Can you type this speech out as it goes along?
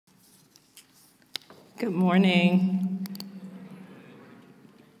Good morning.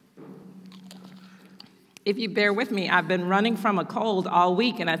 If you bear with me, I've been running from a cold all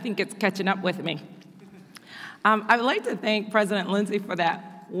week, and I think it's catching up with me. I would like to thank President Lindsay for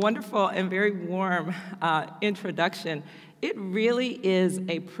that wonderful and very warm introduction. It really is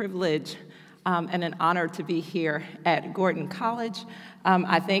a privilege and an honor to be here at Gordon College.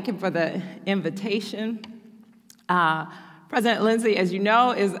 I thank him for the invitation. President Lindsay, as you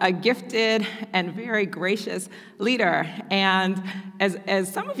know, is a gifted and very gracious leader. And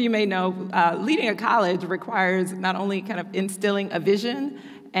as some of you may know, leading a college requires not only kind of instilling a vision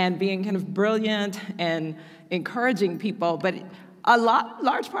and being kind of brilliant and encouraging people, but a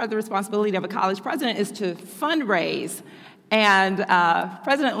large part of the responsibility of a college president is to fundraise. And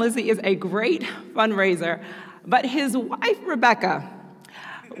President Lindsay is a great fundraiser. But his wife, Rebecca,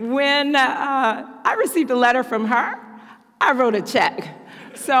 when I received a letter from her, I wrote a check.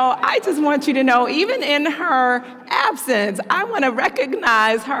 So I just want you to know, even in her absence, I want to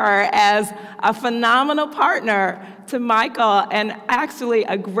recognize her as a phenomenal partner to Michael and actually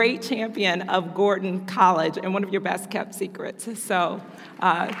a great champion of Gordon College and one of your best kept secrets. So just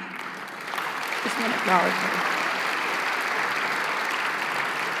want to acknowledge her.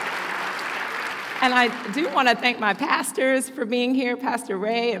 And I do want to thank my pastors for being here, Pastor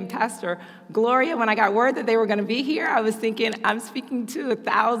Ray and Pastor Gloria. When I got word that they were going to be here, I was thinking, I'm speaking to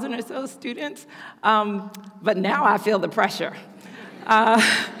 1,000 or so students, but now I feel the pressure. And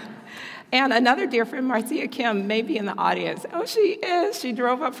another dear friend, Marcia Kim, may be in the audience. Oh, she is. She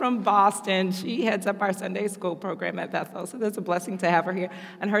drove up from Boston. She heads up our Sunday school program at Bethel, so that's a blessing to have her here.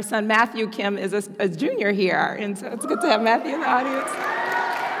 And her son, Matthew Kim, is a junior here, and so it's good to have Matthew in the audience.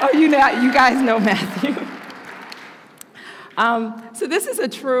 Oh, you guys know Matthew. So this is a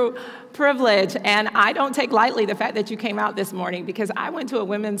true privilege, and I don't take lightly the fact that you came out this morning, because I went to a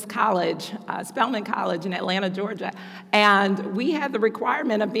women's college, Spelman College in Atlanta, Georgia, and we had the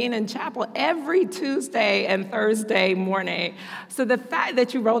requirement of being in chapel every Tuesday and Thursday morning. So the fact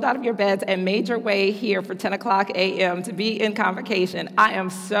that you rolled out of your beds and made your way here for 10 o'clock a.m. to be in Convocation, I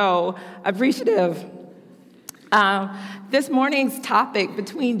am so appreciative. This morning's topic,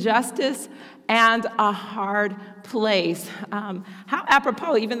 between justice and a hard place. How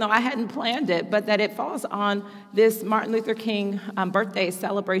apropos, even though I hadn't planned it, but that it falls on this Martin Luther King birthday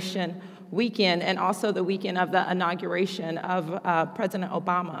celebration weekend, and also the weekend of the inauguration of President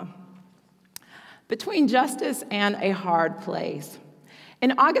Obama. Between justice and a hard place.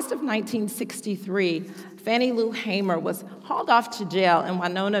 In August of 1963, Fannie Lou Hamer was hauled off to jail in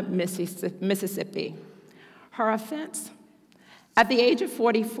Winona, Mississippi. Her offense? At the age of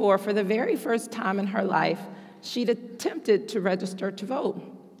 44, for the very first time in her life, she'd attempted to register to vote.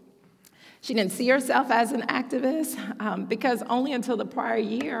 She didn't see herself as an activist because only until the prior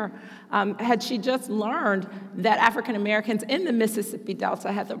year had she just learned that African Americans in the Mississippi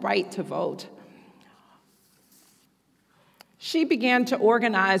Delta had the right to vote. She began to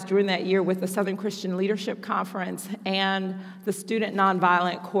organize during that year with the Southern Christian Leadership Conference and the Student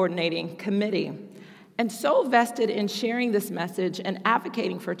Nonviolent Coordinating Committee. And so vested in sharing this message and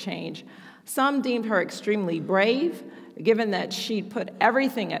advocating for change, some deemed her extremely brave, given that she'd put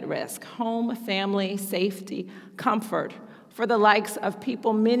everything at risk: home, family, safety, comfort, for the likes of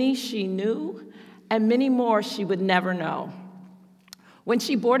people many she knew and many more she would never know. When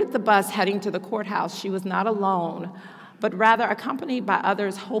she boarded the bus heading to the courthouse, she was not alone, but rather accompanied by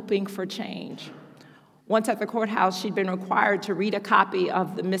others hoping for change. Once at the courthouse, she'd been required to read a copy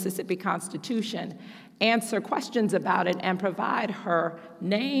of the Mississippi Constitution, answer questions about it, and provide her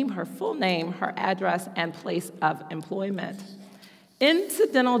name, her full name, her address, and place of employment.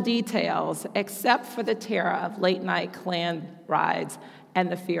 Incidental details, except for the terror of late-night Klan rides and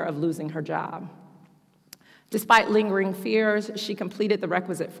the fear of losing her job. Despite lingering fears, she completed the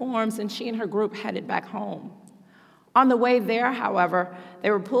requisite forms, and she and her group headed back home. On the way there, however, they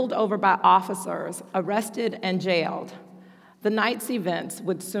were pulled over by officers, arrested, and jailed. The night's events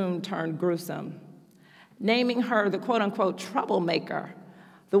would soon turn gruesome. Naming her the quote-unquote troublemaker,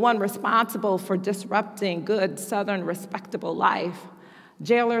 the one responsible for disrupting good Southern respectable life,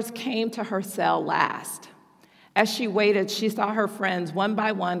 jailers came to her cell last. As she waited, she saw her friends one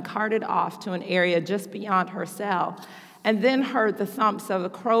by one carted off to an area just beyond her cell, and then heard the thumps of a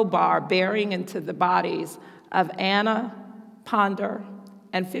crowbar burying into the bodies of Anna Ponder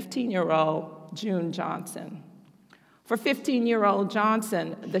and 15-year-old June Johnson. For 15-year-old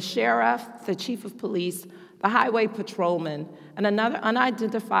Johnson, the sheriff, the chief of police, the highway patrolman, and another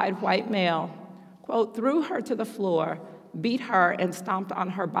unidentified white male, quote, threw her to the floor, beat her, and stomped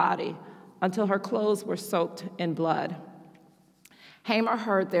on her body until her clothes were soaked in blood. Hamer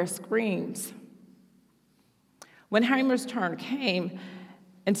heard their screams. When Hamer's turn came,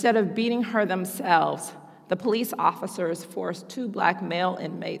 instead of beating her themselves, the police officers forced 2 black male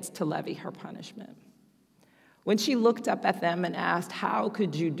inmates to levy her punishment. When she looked up at them and asked, "How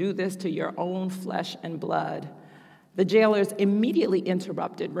could you do this to your own flesh and blood?" the jailers immediately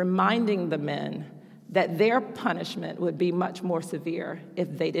interrupted, reminding the men that their punishment would be much more severe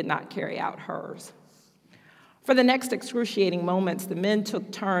if they did not carry out hers. For the next excruciating moments, the men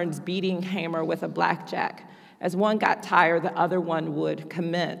took turns beating Hamer with a blackjack. As one got tired, the other one would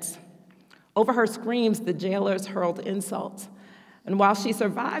commence. Over her screams, the jailers hurled insults. And while she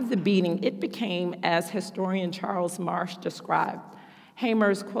survived the beating, it became, as historian Charles Marsh described,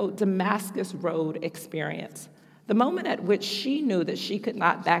 Hamer's, quote, Damascus Road experience, the moment at which she knew that she could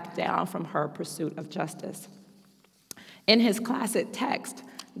not back down from her pursuit of justice. In his classic text,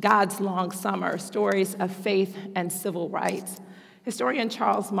 God's Long Summer, Stories of Faith and Civil Rights, historian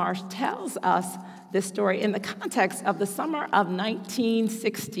Charles Marsh tells us this story in the context of the summer of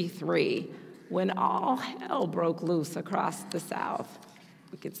 1963, when all hell broke loose across the South.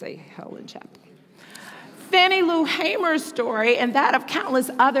 We could say hell in chapel. Fannie Lou Hamer's story, and that of countless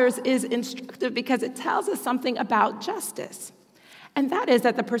others, is instructive because it tells us something about justice. And that is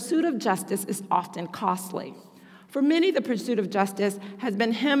that the pursuit of justice is often costly. For many, the pursuit of justice has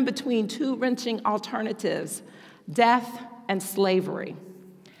been hemmed between 2 wrenching alternatives, death and slavery.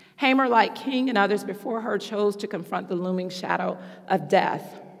 Hamer, like King and others before her, chose to confront the looming shadow of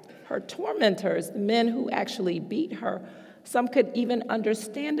death. Her tormentors, the men who actually beat her, some could even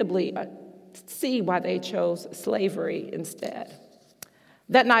understandably see why they chose slavery instead.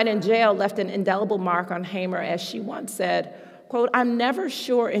 That night in jail left an indelible mark on Hamer, as she once said, quote, "I'm never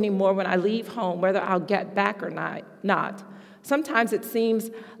sure anymore when I leave home whether I'll get back or not. Sometimes it seems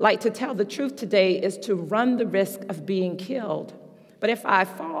like to tell the truth today is to run the risk of being killed. But if I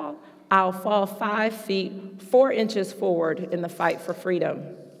fall, I'll fall 5 feet, 4 inches forward in the fight for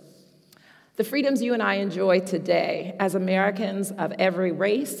freedom." The freedoms you and I enjoy today as Americans of every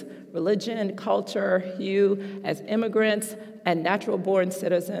race, religion, culture, you as immigrants and natural-born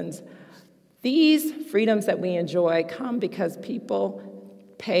citizens, these freedoms that we enjoy come because people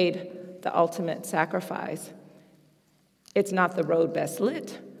paid the ultimate sacrifice. It's not the road best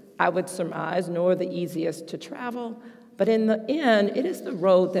lit, I would surmise, nor the easiest to travel, but in the end, it is the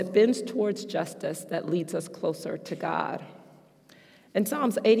road that bends towards justice that leads us closer to God. In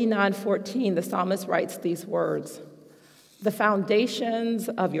Psalms 89:14, the psalmist writes these words, "The foundations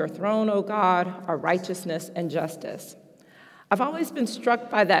of your throne, O God, are righteousness and justice." I've always been struck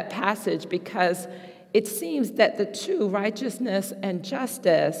by that passage because it seems that the 2, righteousness and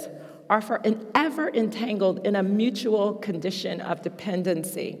justice, are forever entangled in a mutual condition of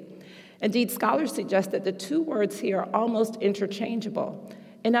dependency. Indeed, scholars suggest that the 2 words here are almost interchangeable.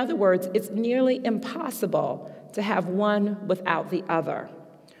 In other words, it's nearly impossible to have one without the other.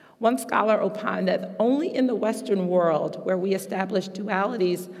 One scholar opined that only in the Western world, where we establish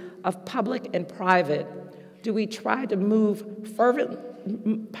dualities of public and private, do we try to most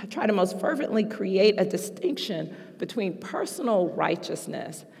fervently create a distinction between personal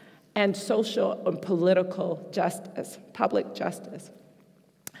righteousness and social and political justice, public justice.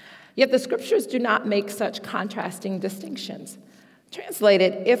 Yet the scriptures do not make such contrasting distinctions.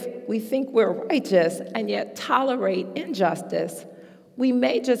 Translated, if we think we're righteous and yet tolerate injustice, we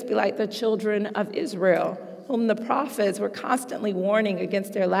may just be like the children of Israel, whom the prophets were constantly warning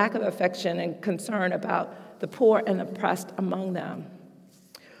against their lack of affection and concern about the poor and oppressed among them.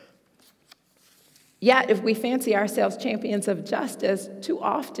 Yet, if we fancy ourselves champions of justice, too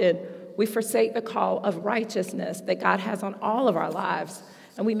often we forsake the call of righteousness that God has on all of our lives,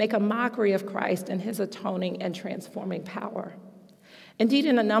 and we make a mockery of Christ and his atoning and transforming power. Indeed,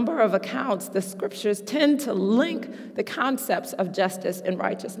 in a number of accounts, the scriptures tend to link the concepts of justice and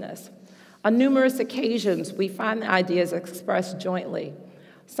righteousness. On numerous occasions, we find the ideas expressed jointly.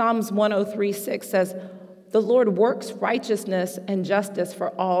 Psalms 103:6 says, "The Lord works righteousness and justice for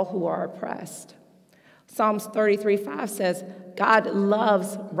all who are oppressed." Psalms 33:5 says, "God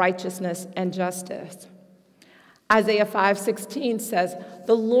loves righteousness and justice." Isaiah 5:16 says,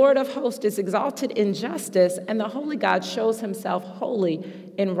 "The Lord of hosts is exalted in justice, and the holy God shows himself holy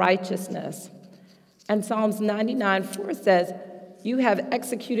in righteousness." And Psalms 99:4 says, "You have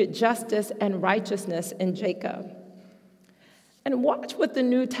executed justice and righteousness in Jacob." And watch what the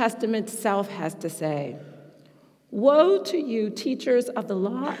New Testament itself has to say. "Woe to you, teachers of the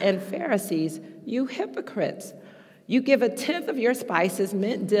law and Pharisees, you hypocrites! You give 1/10 of your spices,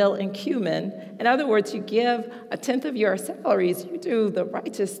 mint, dill, and cumin. In other words, you give 1/10 of your salaries. You do the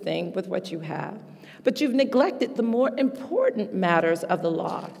righteous thing with what you have. But you've neglected the more important matters of the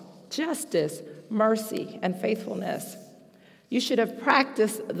law: justice, mercy, and faithfulness. You should have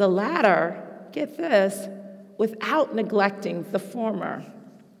practiced the latter, get this, without neglecting the former.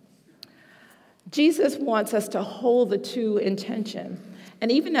 Jesus wants us to hold the two in tension.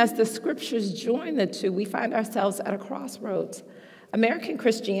 And even as the scriptures join the two, we find ourselves at a crossroads. American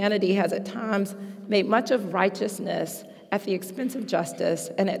Christianity has at times made much of righteousness at the expense of justice,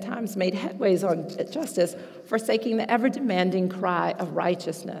 and at times made headways on justice, forsaking the ever-demanding cry of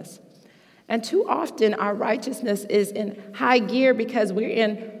righteousness. And too often, our righteousness is in high gear because we're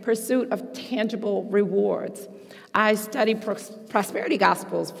in pursuit of tangible rewards. I study prosperity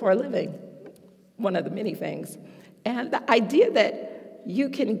gospels for a living, one of the many things. And the idea that you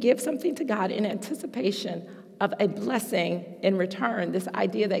can give something to God in anticipation of a blessing in return, this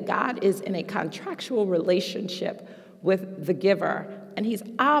idea that God is in a contractual relationship with the giver, and he's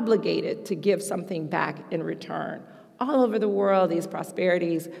obligated to give something back in return. All over the world, these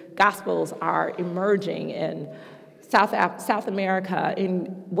prosperities gospels are emerging in South America,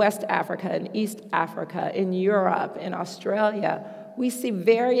 in West Africa, in East Africa, in Europe, in Australia. We see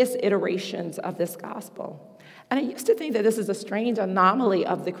various iterations of this gospel. And I used to think that this is a strange anomaly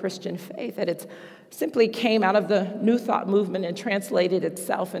of the Christian faith, that it simply came out of the New Thought movement and translated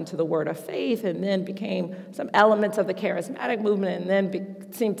itself into the word of faith, and then became some elements of the charismatic movement, and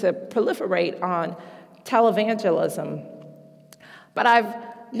then seemed to proliferate on televangelism. But I've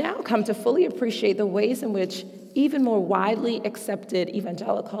now come to fully appreciate the ways in which even more widely accepted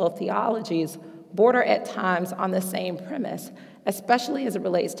evangelical theologies border at times on the same premise, especially as it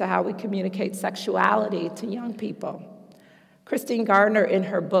relates to how we communicate sexuality to young people. Christine Gardner, in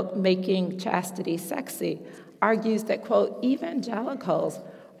her book, Making Chastity Sexy, argues that, quote, evangelicals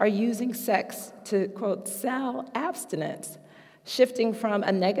are using sex to, quote, sell abstinence, shifting from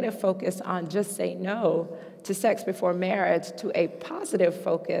a negative focus on just say no to sex before marriage to a positive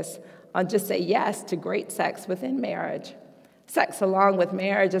focus on just say yes to great sex within marriage. Sex along with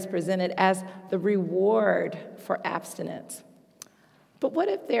marriage is presented as the reward for abstinence. But what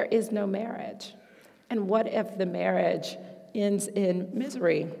if there is no marriage? And what if the marriage ends in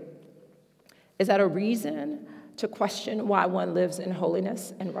misery? Is that a reason to question why one lives in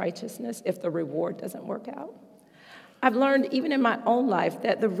holiness and righteousness if the reward doesn't work out? I've learned even in my own life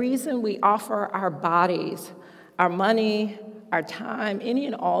that the reason we offer our bodies, our money, our time, any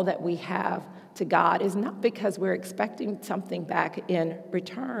and all that we have to God is not because we're expecting something back in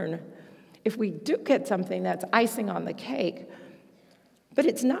return. If we do get something, that's icing on the cake. But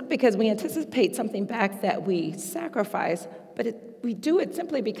it's not because we anticipate something back that we sacrifice, but we do it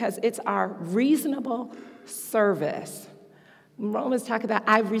simply because it's our reasonable service. Romans talk about,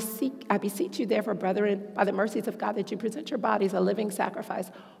 I beseech you, therefore, brethren, by the mercies of God, that you present your bodies a living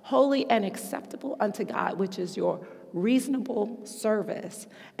sacrifice, holy and acceptable unto God, which is your reasonable service.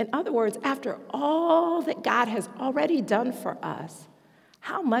 In other words, after all that God has already done for us,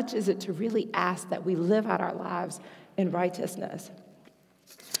 how much is it to really ask that we live out our lives in righteousness?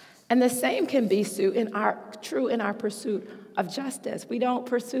 And the same can be true in our pursuit of justice. We don't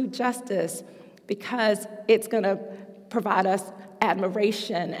pursue justice because it's going to provide us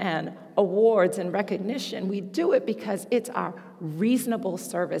admiration and awards and recognition. We do it because it's our reasonable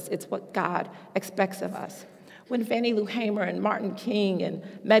service. It's what God expects of us. When Fannie Lou Hamer and Martin King and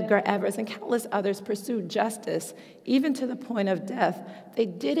Medgar Evers and countless others pursued justice, even to the point of death, they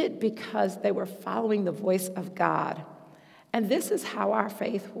did it because they were following the voice of God. And this is how our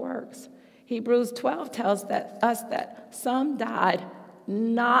faith works. Hebrews 12 tells us that some died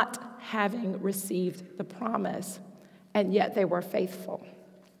not having received the promise, and yet they were faithful.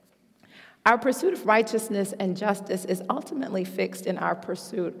 Our pursuit of righteousness and justice is ultimately fixed in our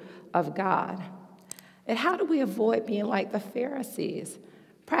pursuit of God. And how do we avoid being like the Pharisees,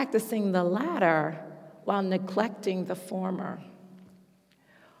 practicing the latter while neglecting the former?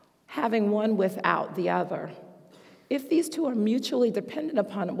 Having one without the other. If these two are mutually dependent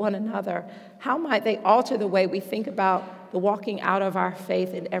upon one another, how might they alter the way we think about the walking out of our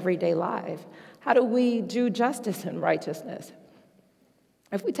faith in everyday life? How do we do justice and righteousness?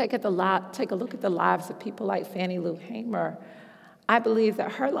 If we take a look at the lives of people like Fannie Lou Hamer, I believe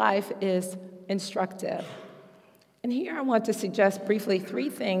that her life is instructive. And here I want to suggest briefly 3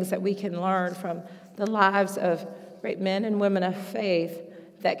 things that we can learn from the lives of great men and women of faith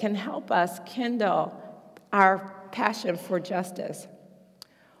that can help us kindle our passion for justice.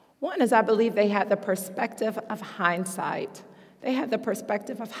 One is, I believe they had the perspective of hindsight. They had the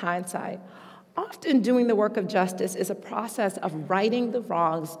perspective of hindsight. Often doing the work of justice is a process of righting the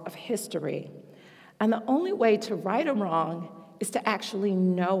wrongs of history. And the only way to right a wrong is to actually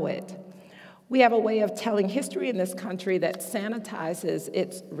know it. We have a way of telling history in this country that sanitizes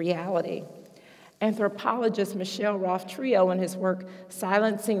its reality. Anthropologist Michel Roth-Trio, in his work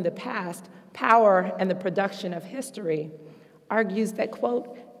Silencing the Past, Power and the Production of History, argues that,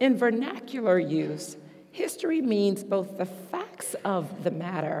 quote, in vernacular use, history means both the facts of the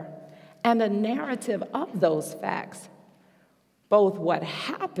matter and a narrative of those facts, both what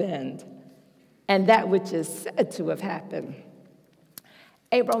happened and that which is said to have happened.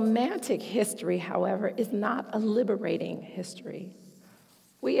 A romantic history, however, is not a liberating history.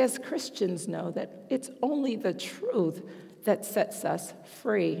 We as Christians know that it's only the truth that sets us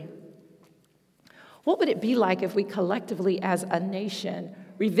free. What would it be like if we collectively as a nation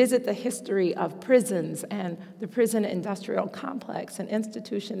revisit the history of prisons and the prison industrial complex, an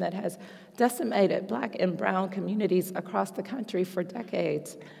institution that has decimated Black and brown communities across the country for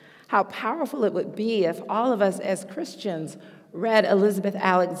decades? How powerful it would be if all of us as Christians read Elizabeth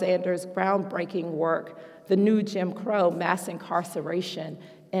Alexander's groundbreaking work, The New Jim Crow, Mass Incarceration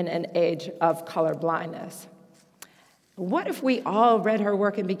in an Age of Colorblindness. What if we all read her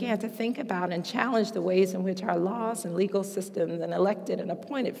work and began to think about and challenge the ways in which our laws and legal systems and elected and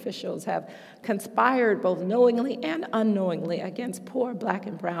appointed officials have conspired both knowingly and unknowingly against poor Black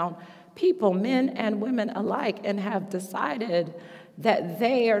and brown people, men and women alike, and have decided that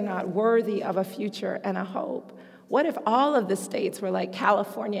they are not worthy of a future and a hope? What if all of the states were like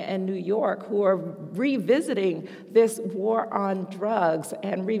California and New York, who are revisiting this war on drugs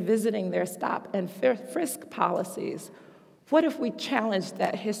and revisiting their stop and frisk policies? What if we challenged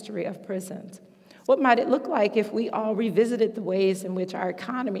that history of prisons? What might it look like if we all revisited the ways in which our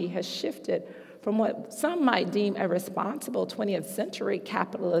economy has shifted from what some might deem a responsible 20th century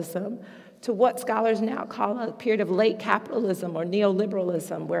capitalism to what scholars now call a period of late capitalism or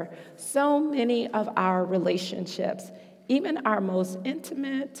neoliberalism, where so many of our relationships, even our most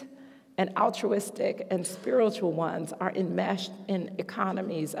intimate and altruistic and spiritual ones, are enmeshed in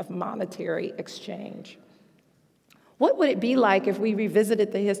economies of monetary exchange? What would it be like if we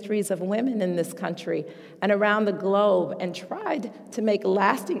revisited the histories of women in this country and around the globe and tried to make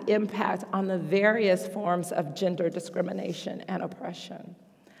lasting impact on the various forms of gender discrimination and oppression?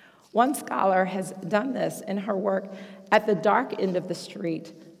 One scholar has done this in her work, At the Dark End of the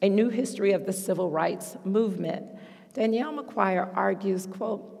Street, A New History of the Civil Rights Movement. Danielle McQuire argues,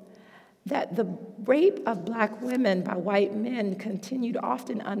 quote, that the rape of Black women by white men continued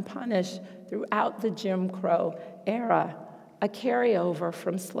often unpunished throughout the Jim Crow era, a carryover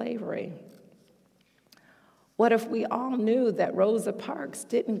from slavery. What if we all knew that Rosa Parks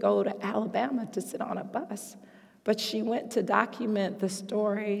didn't go to Alabama to sit on a bus, but she went to document the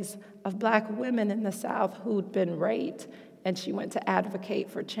stories of Black women in the South who'd been raped, and she went to advocate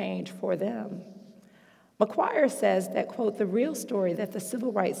for change for them? McQuire says that, quote, the real story that the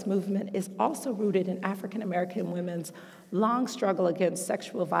civil rights movement is also rooted in African American women's long struggle against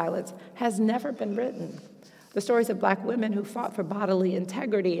sexual violence has never been written. The stories of Black women who fought for bodily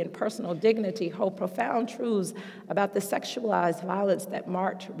integrity and personal dignity hold profound truths about the sexualized violence that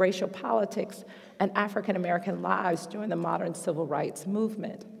marked racial politics and African American lives during the modern civil rights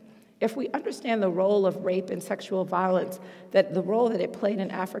movement. If we understand the role of rape and sexual violence, that the role that it played in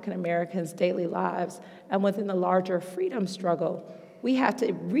African Americans' daily lives and within the larger freedom struggle, we have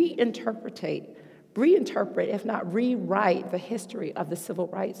to reinterpret, if not rewrite, the history of the civil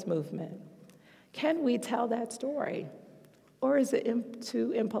rights movement. Can we tell that story? Or is it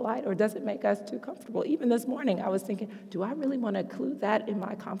too impolite, or does it make us too comfortable? Even this morning, I was thinking, do I really want to include that in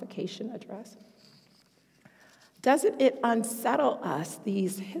my convocation address? Doesn't it unsettle us,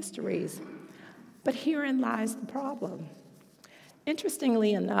 these histories? But herein lies the problem.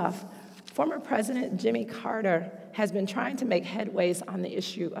 Interestingly enough, former President Jimmy Carter has been trying to make headways on the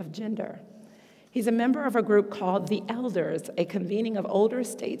issue of gender. He's a member of a group called the Elders, a convening of older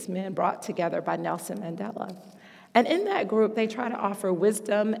statesmen brought together by Nelson Mandela. And in that group, they try to offer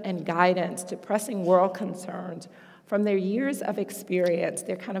wisdom and guidance to pressing world concerns from their years of experience,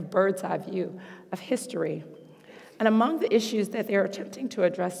 their kind of bird's eye view of history. And among the issues that they're attempting to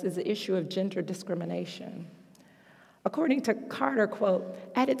address is the issue of gender discrimination. According to Carter, quote,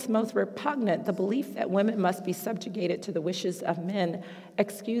 at its most repugnant, the belief that women must be subjugated to the wishes of men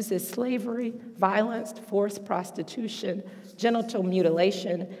excuses slavery, violence, forced prostitution, genital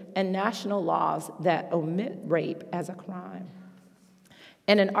mutilation, and national laws that omit rape as a crime.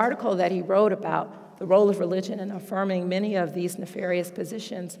 In an article that he wrote about the role of religion in affirming many of these nefarious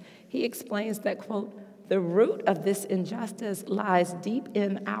positions, he explains that, quote, the root of this injustice lies deep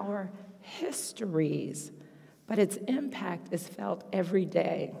in our histories, but its impact is felt every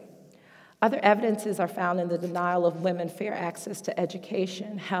day. Other evidences are found in the denial of women fair access to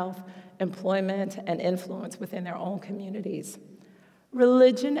education, health, employment, and influence within their own communities.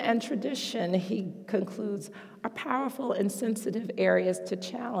 Religion and tradition, he concludes, are powerful and sensitive areas to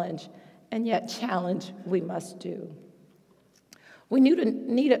challenge, and yet challenge we must do. We need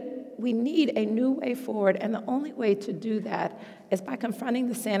a new way forward, and the only way to do that is by confronting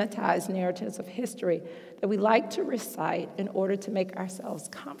the sanitized narratives of history that we like to recite in order to make ourselves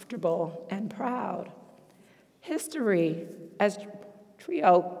comfortable and proud. History, as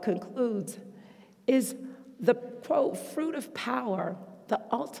Trio concludes, is the, quote, fruit of power. The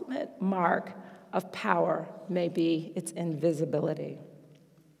ultimate mark of power may be its invisibility.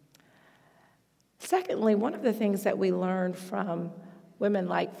 Secondly, one of the things that we learned from women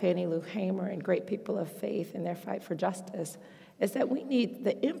like Fannie Lou Hamer and great people of faith in their fight for justice is that we need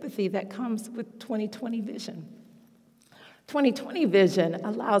the empathy that comes with 2020 vision. 2020 vision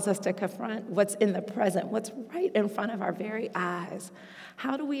allows us to confront what's in the present, what's right in front of our very eyes.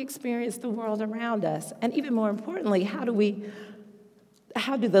 How do we experience the world around us? And even more importantly, how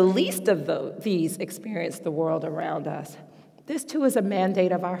do the least of these experience the world around us? This too is a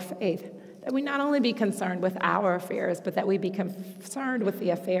mandate of our faith, that we not only be concerned with our affairs, but that we be concerned with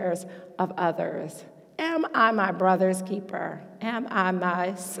the affairs of others. Am I my brother's keeper? Am I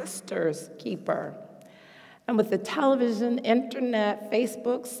my sister's keeper? And with the television, internet,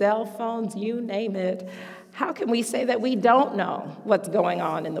 Facebook, cell phones, you name it, how can we say that we don't know what's going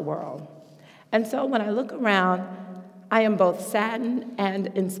on in the world? And so when I look around, I am both saddened and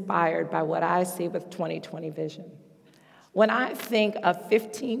inspired by what I see with 2020 vision. When I think of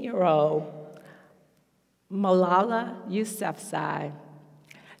 15-year-old Malala Yousafzai,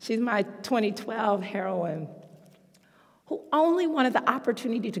 she's my 2012 heroine, who only wanted the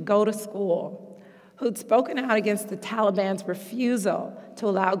opportunity to go to school, who'd spoken out against the Taliban's refusal to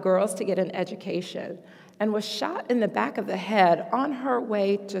allow girls to get an education, and was shot in the back of the head on her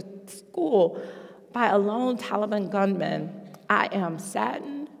way to school by a lone Taliban gunman. I am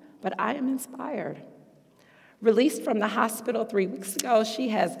saddened, but I am inspired. Released from the hospital 3 weeks ago, she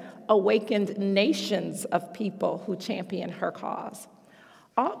has awakened nations of people who champion her cause,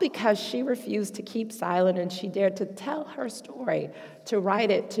 all because she refused to keep silent and she dared to tell her story, to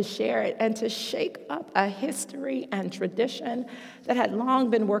write it, to share it, and to shake up a history and tradition that had long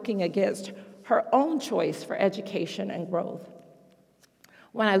been working against her own choice for education and growth.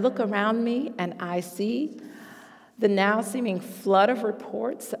 When I look around me and I see the now seeming flood of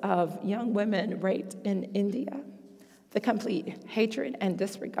reports of young women raped in India, the complete hatred and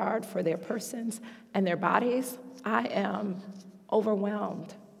disregard for their persons and their bodies, I am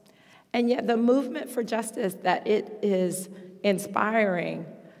overwhelmed. And yet the movement for justice that it is inspiring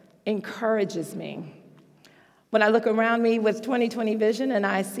encourages me. When I look around me with 2020 vision and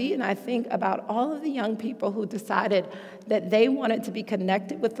I see and I think about all of the young people who decided that they wanted to be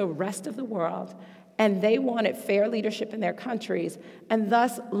connected with the rest of the world and they wanted fair leadership in their countries and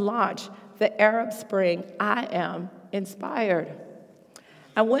thus launch the Arab Spring, I am inspired.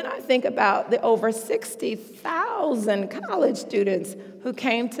 And when I think about the over 60,000 college students who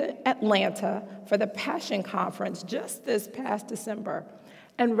came to Atlanta for the Passion Conference just this past December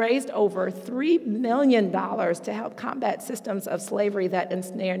and raised over $3 million to help combat systems of slavery that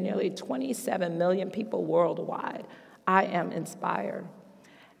ensnare nearly 27 million people worldwide, I am inspired.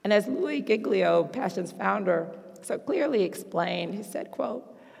 And as Louis Giglio, Passion's founder, so clearly explained, he said,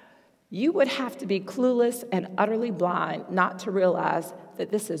 quote, "You would have to be clueless and utterly blind not to realize that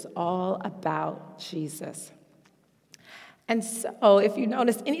this is all about Jesus." And so if you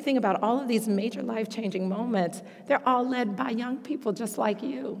notice anything about all of these major life-changing moments, they're all led by young people just like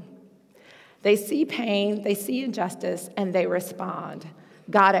you. They see pain, they see injustice, and they respond.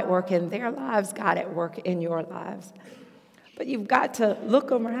 God at work in their lives, God at work in your lives. But you've got to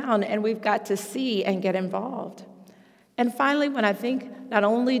look around, and we've got to see and get involved. And finally, when I think not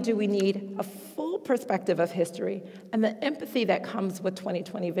only do we need a full perspective of history and the empathy that comes with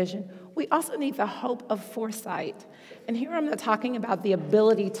 2020 vision, we also need the hope of foresight. And here I'm not talking about the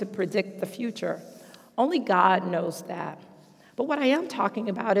ability to predict the future. Only God knows that. But what I am talking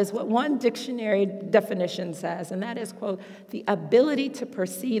about is what one dictionary definition says, and that is, quote, "the ability to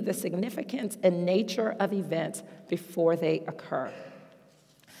perceive the significance and nature of events before they occur."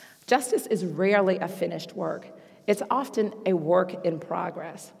 Justice is rarely a finished work. It's often a work in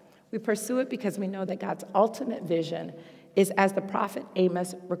progress. We pursue it because we know that God's ultimate vision is, as the prophet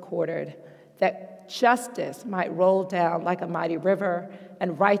Amos recorded, that justice might roll down like a mighty river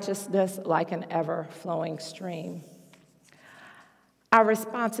and righteousness like an ever-flowing stream. Our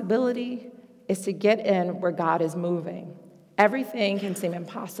responsibility is to get in where God is moving Everything can seem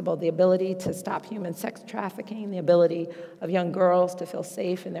impossible. The ability to stop human sex trafficking, the ability of young girls to feel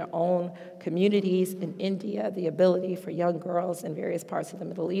safe in their own communities in India, the ability for young girls in various parts of the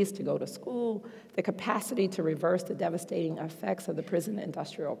Middle East to go to school, the capacity to reverse the devastating effects of the prison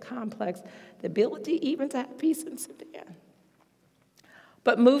industrial complex, the ability even to have peace in Sudan.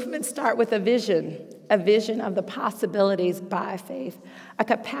 But movements start with a vision of the possibilities by faith, a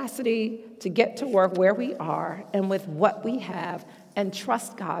capacity to get to work where we are and with what we have and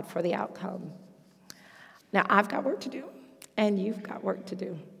trust God for the outcome. Now, I've got work to do, and you've got work to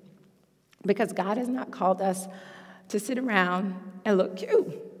do, because God has not called us to sit around and look cute,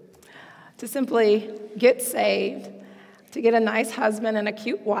 to simply get saved, to get a nice husband and a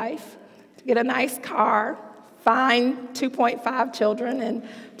cute wife, to get a nice car, find 2.5 children, and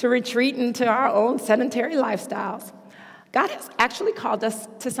to retreat into our own sedentary lifestyles. God has actually called us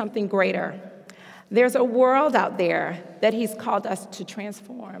to something greater. There's a world out there that he's called us to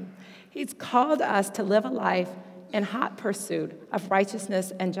transform. He's called us to live a life in hot pursuit of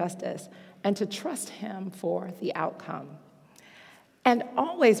righteousness and justice, and to trust him for the outcome. And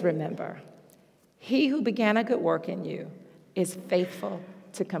always remember, he who began a good work in you is faithful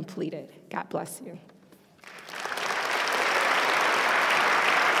to complete it. God bless you.